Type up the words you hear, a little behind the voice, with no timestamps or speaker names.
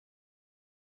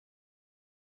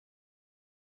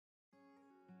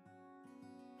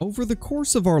Over the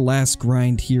course of our last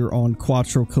grind here on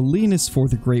Cuatro Colinas for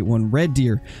the Great One Red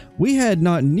Deer, we had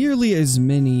not nearly as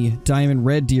many Diamond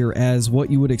Red Deer as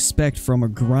what you would expect from a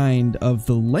grind of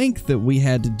the length that we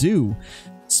had to do,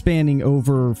 spanning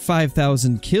over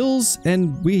 5,000 kills,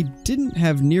 and we didn't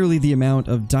have nearly the amount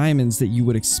of diamonds that you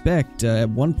would expect, at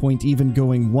one point even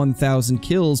going 1,000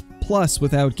 kills plus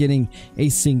without getting a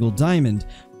single diamond.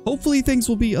 Hopefully things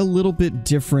will be a little bit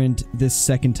different this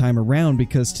second time around,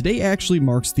 because today actually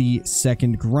marks the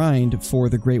second grind for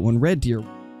the Great One Red Deer.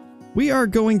 We are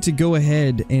going to go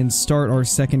ahead and start our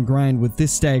second grind with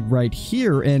this stag right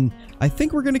here, and I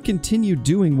think we're going to continue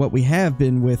doing what we have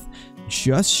been with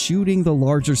just shooting the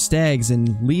larger stags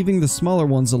and leaving the smaller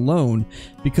ones alone,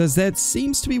 because that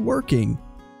seems to be working.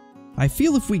 I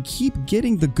feel if we keep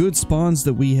getting the good spawns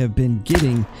that we have been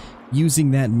getting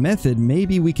using that method,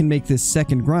 maybe we can make this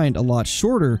second grind a lot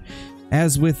shorter.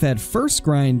 As with that first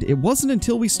grind, it wasn't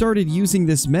until we started using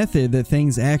this method that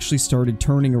things actually started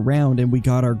turning around and we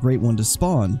got our Great One to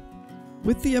spawn.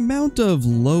 With the amount of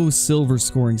low silver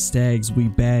scoring stags we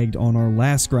bagged on our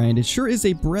last grind, it sure is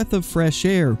a breath of fresh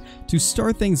air to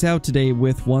start things out today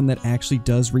with one that actually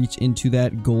does reach into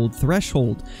that gold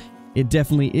threshold. It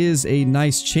definitely is a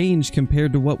nice change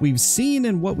compared to what we've seen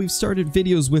and what we've started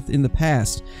videos with in the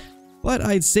past. But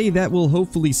I'd say that will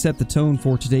hopefully set the tone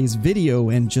for today's video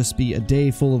and just be a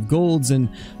day full of golds and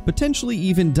potentially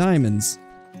even diamonds.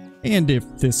 And if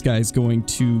this guy's going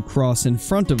to cross in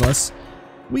front of us,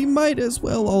 we might as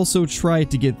well also try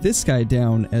to get this guy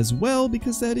down as well,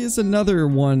 because that is another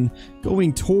one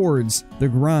going towards the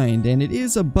grind, and it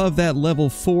is above that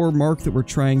level 4 mark that we're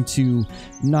trying to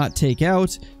not take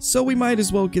out, so we might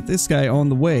as well get this guy on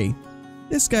the way.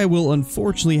 This guy will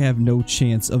unfortunately have no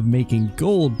chance of making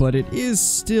gold, but it is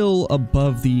still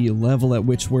above the level at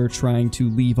which we're trying to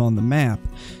leave on the map.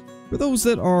 For those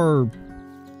that are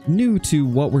new to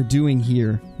what we're doing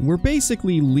here, we're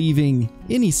basically leaving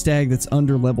any stag that's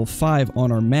under level 5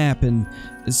 on our map, and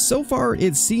so far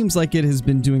it seems like it has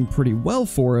been doing pretty well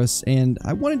for us, and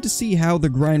I wanted to see how the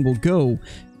grind will go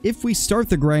if we start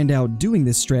the grind out doing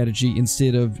this strategy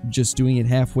instead of just doing it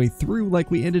halfway through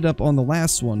like we ended up on the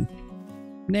last one.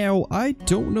 Now, I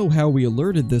don't know how we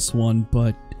alerted this one,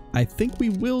 but I think we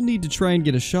will need to try and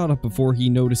get a shot up before he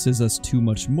notices us too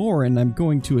much more, and I'm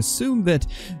going to assume that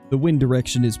the wind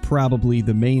direction is probably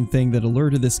the main thing that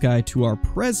alerted this guy to our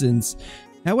presence.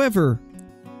 However,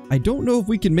 I don't know if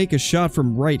we can make a shot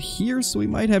from right here, so we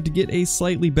might have to get a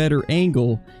slightly better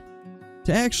angle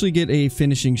to actually get a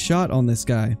finishing shot on this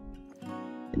guy.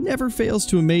 It never fails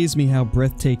to amaze me how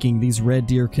breathtaking these red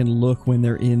deer can look when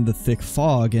they're in the thick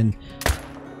fog, and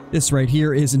this right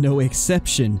here is no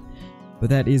exception. But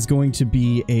that is going to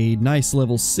be a nice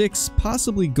level 6,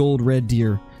 possibly gold red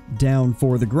deer, down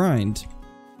for the grind.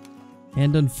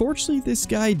 And unfortunately, this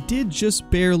guy did just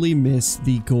barely miss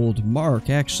the gold mark.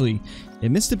 Actually, it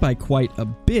missed it by quite a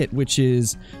bit, which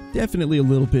is definitely a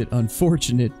little bit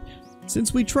unfortunate,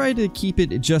 since we try to keep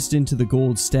it just into the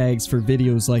gold stags for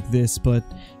videos like this, but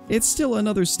it's still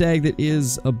another stag that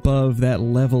is above that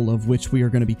level of which we are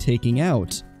going to be taking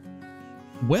out.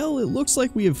 Well, it looks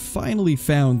like we have finally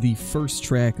found the first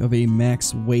track of a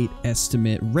max weight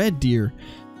estimate red deer.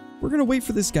 We're going to wait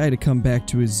for this guy to come back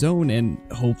to his zone, and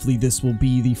hopefully this will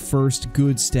be the first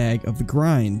good stag of the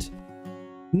grind.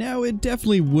 Now, it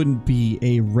definitely wouldn't be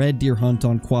a red deer hunt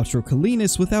on Cuatro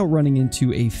Colinas without running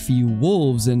into a few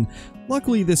wolves, and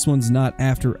luckily this one's not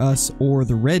after us or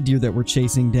the red deer that we're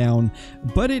chasing down,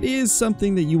 but it is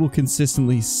something that you will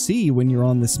consistently see when you're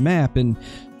on this map, and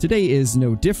today is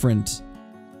no different.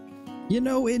 You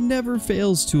know, it never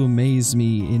fails to amaze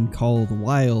me in Call of the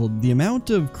Wild, the amount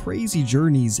of crazy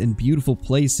journeys and beautiful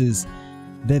places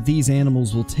that these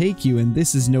animals will take you, and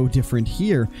this is no different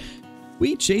here.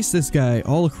 We chased this guy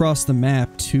all across the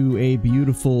map to a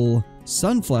beautiful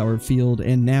sunflower field,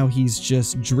 and now he's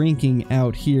just drinking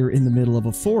out here in the middle of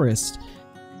a forest.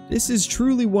 This is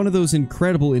truly one of those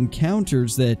incredible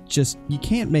encounters that just you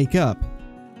can't make up.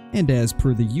 And as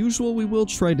per the usual, we will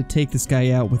try to take this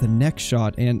guy out with a neck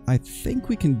shot, and I think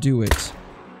we can do it.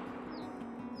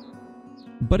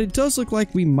 But it does look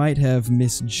like we might have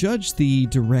misjudged the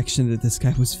direction that this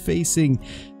guy was facing,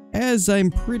 as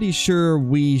I'm pretty sure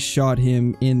we shot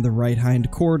him in the right hind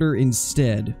quarter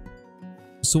instead.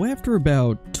 So after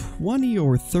about 20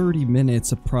 or 30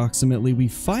 minutes approximately, we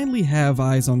finally have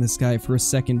eyes on this guy for a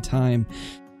second time.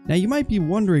 Now you might be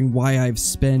wondering why I've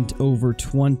spent over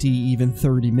 20, even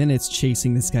 30 minutes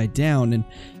chasing this guy down, and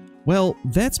well,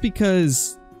 that's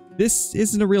because this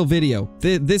isn't a real video.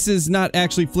 This is not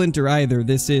actually Flinter either.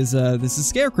 This is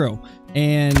Scarecrow,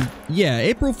 and yeah,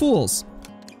 April Fools.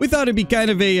 we thought it'd be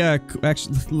kind of a,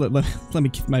 actually, let me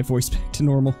get my voice back to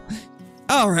normal.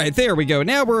 Alright, there we go.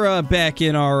 Now we're back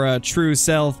in our true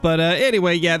self. But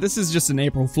anyway, yeah, this is just an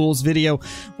April Fool's video.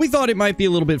 We thought it might be a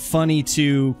little bit funny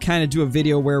to kind of do a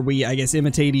video where we, I guess,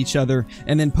 imitate each other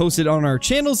and then post it on our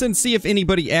channels and see if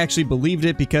anybody actually believed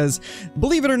it, because,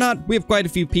 believe it or not, we have quite a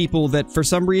few people that for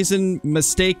some reason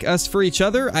mistake us for each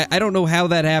other. I don't know how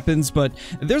that happens, but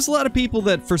there's a lot of people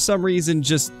that for some reason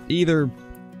just either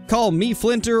call me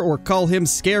Flinter or call him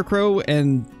Scarecrow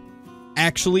and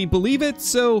actually believe it.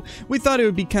 So we thought it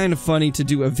would be kind of funny to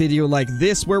do a video like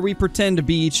this where we pretend to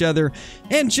be each other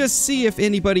and just see if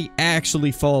anybody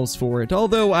actually falls for it.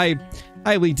 Although I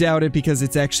highly doubt it, because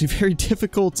it's actually very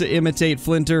difficult to imitate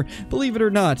Flinter. Believe it or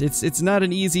not, it's not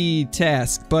an easy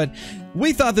task, but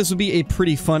we thought this would be a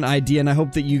pretty fun idea, and I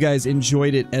hope that you guys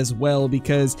enjoyed it as well,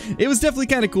 because it was definitely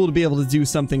kind of cool to be able to do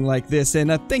something like this. And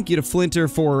thank you to Flinter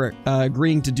for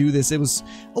agreeing to do this. It was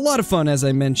a lot of fun, as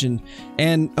I mentioned,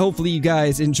 and hopefully you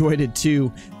guys enjoyed it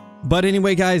too. But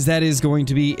anyway, guys, that is going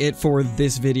to be it for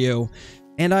this video,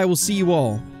 and I will see you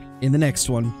all in the next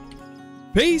one.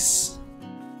 Peace!